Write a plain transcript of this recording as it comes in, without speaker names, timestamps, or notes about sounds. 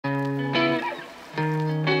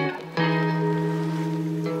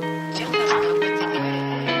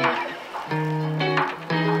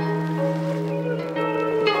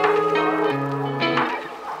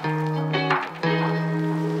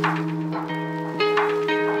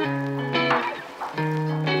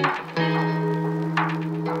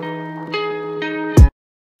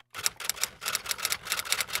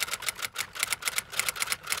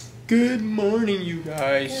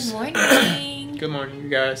guys. Good morning. Good morning, you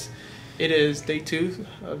guys. It is day 2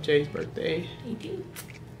 of Jay's birthday. Day 2.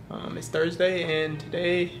 It's Thursday, and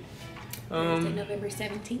today, Thursday, November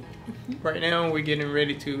 17th. right now we're getting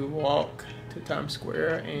ready to walk to Times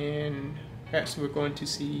Square, and actually we're going to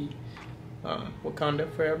see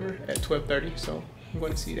Wakanda Forever at 12:30. So I'm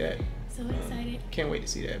going to see that. So excited. Can't wait to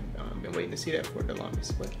see that. Been waiting to see that for the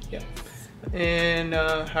longest, but yeah. And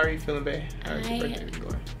how are you feeling, babe? How's your birthday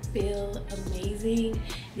going? Feel amazing.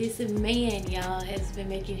 This man, y'all, has been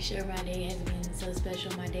making sure my day has been so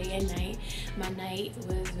special. My day and night. My night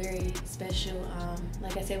was very special.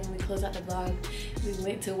 Like I said, when we closed out the vlog, we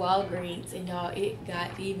went to Walgreens, and y'all, it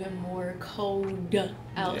got even more cold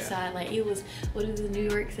outside. Yeah. Like, it was, what does the New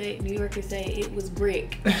Yorkers say? It was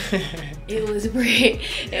brick. It was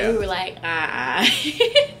brick. Yeah. And we were like,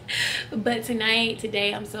 But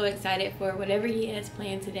today, I'm so excited for whatever he has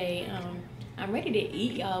planned today. I'm ready to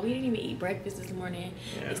eat, y'all. We didn't even eat breakfast this morning.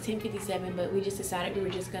 Yeah. It's 10:57, but we just decided we were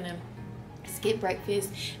just gonna skip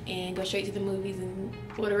breakfast and go straight to the movies and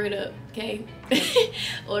order it up, okay?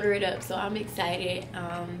 Order it up. So I'm excited.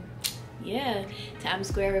 Yeah, Times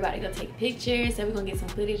Square, we're about to go take pictures, so we're gonna get some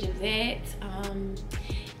footage of that.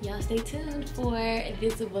 Y'all stay tuned for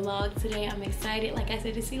this vlog today. I'm excited, like I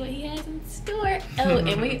said, to see what he has in store. Oh,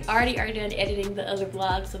 and we already are done editing the other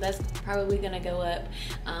vlog, so that's probably gonna go up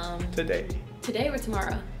today or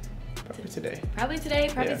tomorrow. Probably today,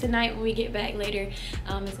 probably tonight when we get back later.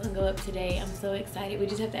 It's gonna go up today. I'm so excited. We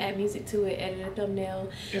just have to add music to it, edit a thumbnail.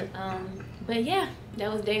 Yep. But yeah,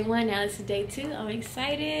 that was day 1. Now this is day 2. I'm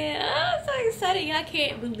excited. Oh, I'm so excited. Y'all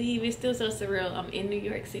can't believe it's still so surreal. I'm in New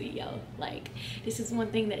York City, y'all. Like, this is one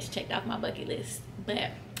thing that's checked off my bucket list. But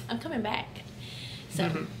I'm coming back.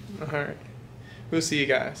 So all right, we'll see you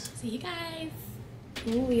guys. See you guys.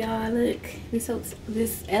 Oh, y'all, look,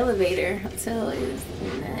 this elevator hotel is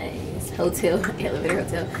nice. Hotel elevator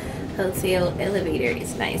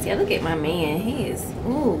is nice. Y'all, look at my man. He is,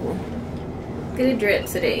 ooh, good drip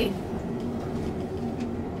today.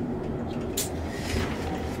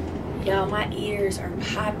 Y'all, my ears are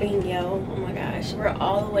popping, yo. Oh my gosh, we're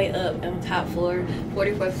all the way up on the top floor,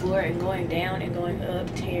 44th floor, and going down and going up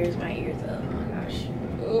tears my ears up. Oh my gosh.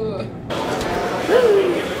 Ugh.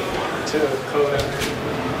 Too cold out there.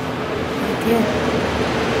 Yeah.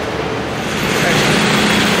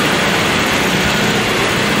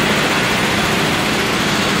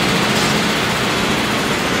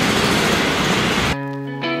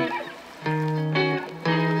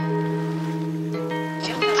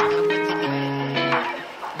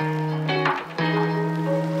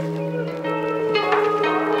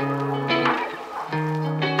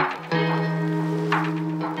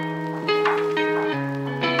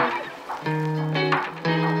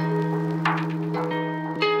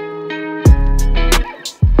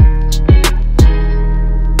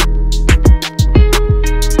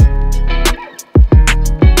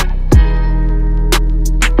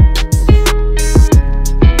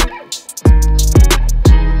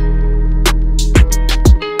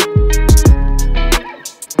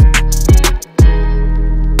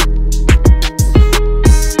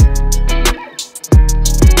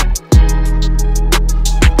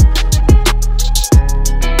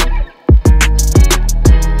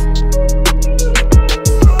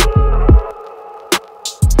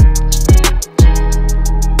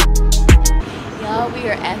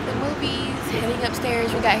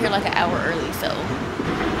 Upstairs, we got here like an hour early, so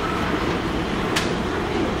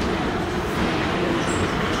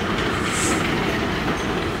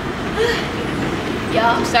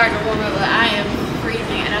y'all, I'm starting to warm up, but I am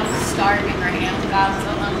freezing and I'm starving right now. God, I'm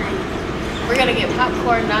so hungry. We're gonna get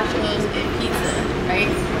popcorn, nachos, and pizza, right?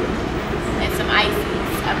 And some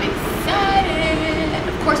ices. I'm excited.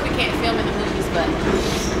 Of course, we can't film in the movies, but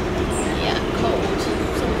yeah, cold. So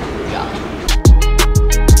cold, y'all.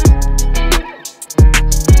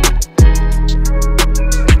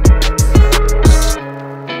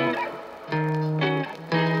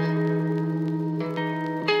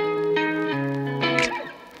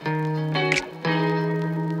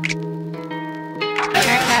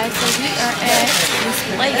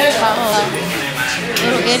 Place called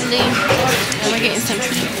Little Italy, and we're getting some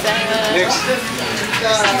pizza.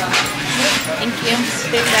 Thank you.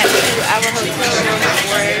 Been back to our hotel room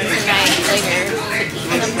for tonight later to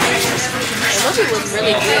eat something. The movie was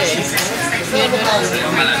really good. The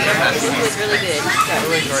movie was really good.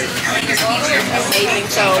 Amazing.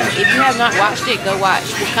 So if you have not watched it, go watch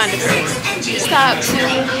Wakanda Forever. Stopped to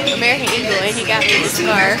American Eagle, and he got me the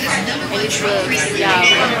scarf and this rug. Y'all,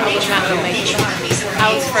 I was not gonna make it.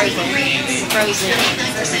 I was frozen.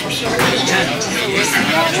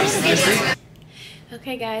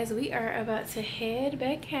 Okay guys, we are about to head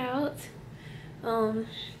back out to,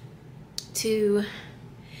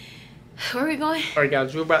 where are we going? All right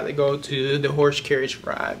guys, we're about to go to the horse carriage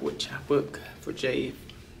ride, which I booked for Jade,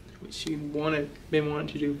 which she been wanting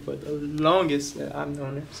to do for the longest that I've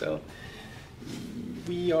known her. So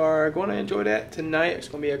we are going to enjoy that tonight. It's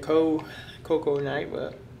going to be a cold night,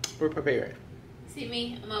 but we're prepared. See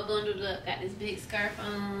me? I'm all bundled up. Got this big scarf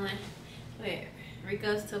on. Where?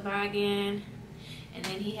 Rico's toboggan. And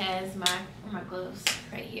then he has my gloves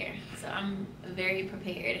right here. So I'm very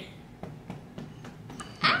prepared.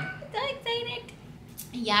 I'm so excited.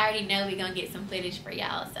 Y'all already know we're going to get some footage for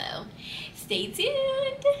y'all. So stay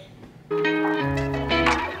tuned.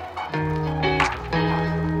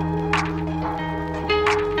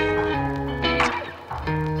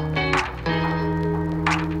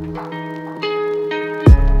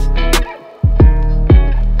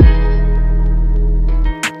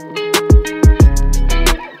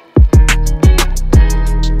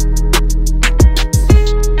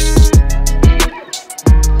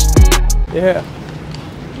 Yeah.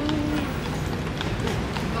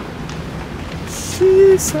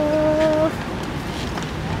 Seesaw.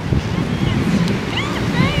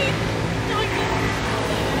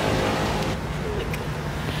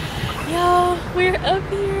 Yo, we're up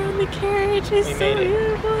here on the carriage. It's so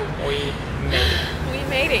beautiful. We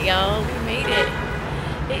made it, y'all. We made it.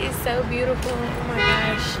 It is so beautiful. Oh my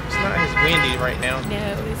gosh. It's not as windy right now.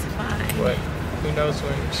 No, it's fine. But who knows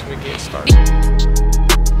when we get started.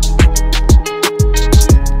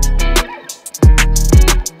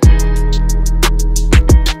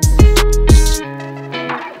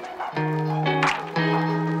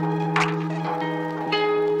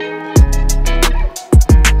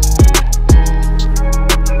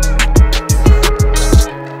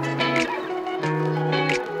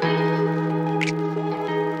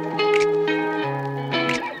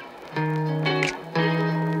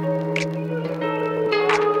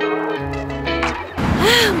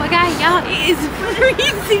 Oh my god, y'all, it is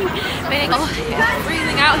freezing. Man, it's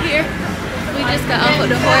freezing out here. We just got off of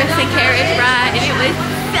the horse and carriage ride and it was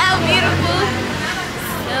so beautiful.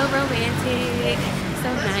 So romantic. So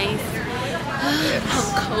nice. I'm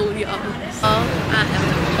cold, y'all. Oh, I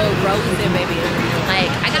am cold frozen, baby. Like,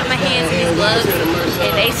 I got my hands in these gloves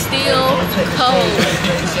and they still cold.